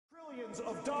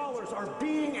Of dollars are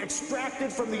being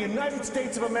extracted from the United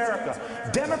States of America.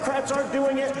 Democrats aren't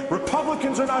doing it,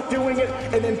 Republicans are not doing it.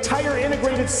 An entire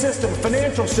integrated system,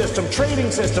 financial system, trading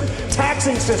system,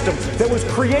 taxing system that was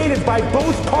created by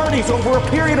both parties over a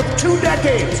period of 2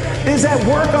 decades is at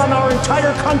work on our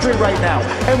entire country right now.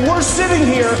 And we're sitting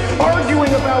here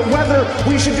arguing about whether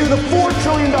we should do the $4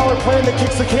 trillion plan that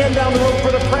kicks the can down the road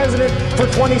for the president for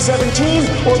 2017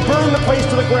 or burn the place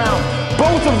to the ground.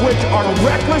 Both of which are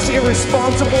reckless,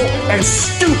 irresponsible, and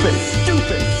stupid.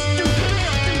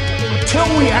 Until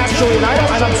we actually,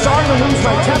 and I'm sorry to lose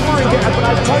my temper again, but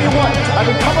I tell you what, I've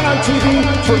been coming on TV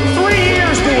for 3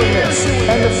 years doing this,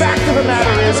 and the fact of the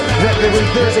matter is that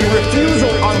there's a refusal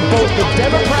on both the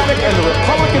Democratic and the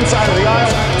Republican side of the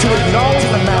aisle to acknowledge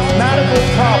the mathematical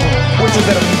problem, which is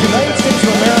that if the United States